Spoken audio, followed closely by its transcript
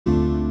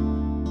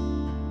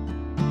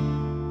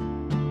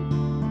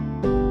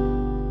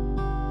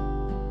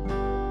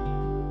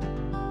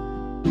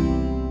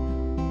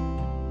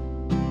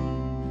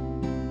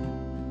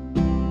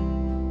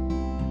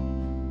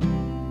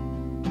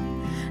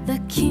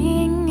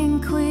king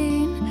and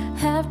queen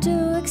have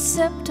to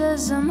accept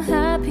us. I'm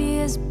happy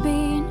as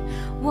being.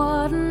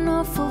 What an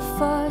awful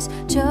fuss,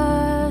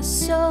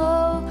 just so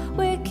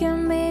we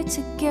can be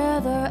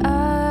together.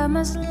 I'm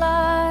as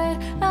light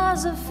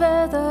as a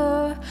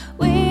feather.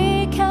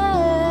 We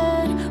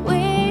can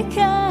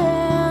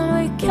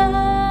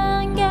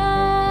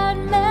get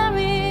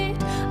married.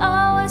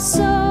 I was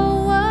so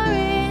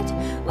worried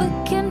we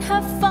can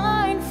have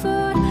fine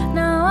food.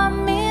 Now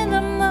I'm in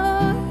the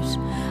mood.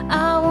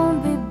 I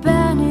won't be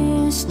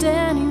banished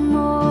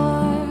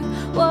anymore.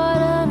 What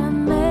an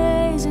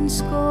amazing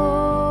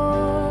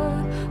score.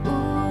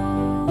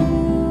 Ooh,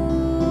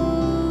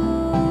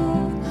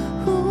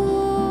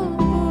 ooh.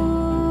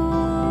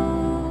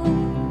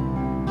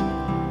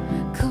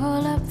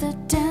 Call up the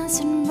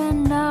dancing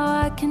band. Now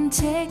I can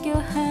take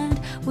your hand.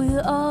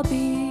 We'll all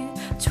be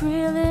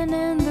thrilling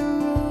in the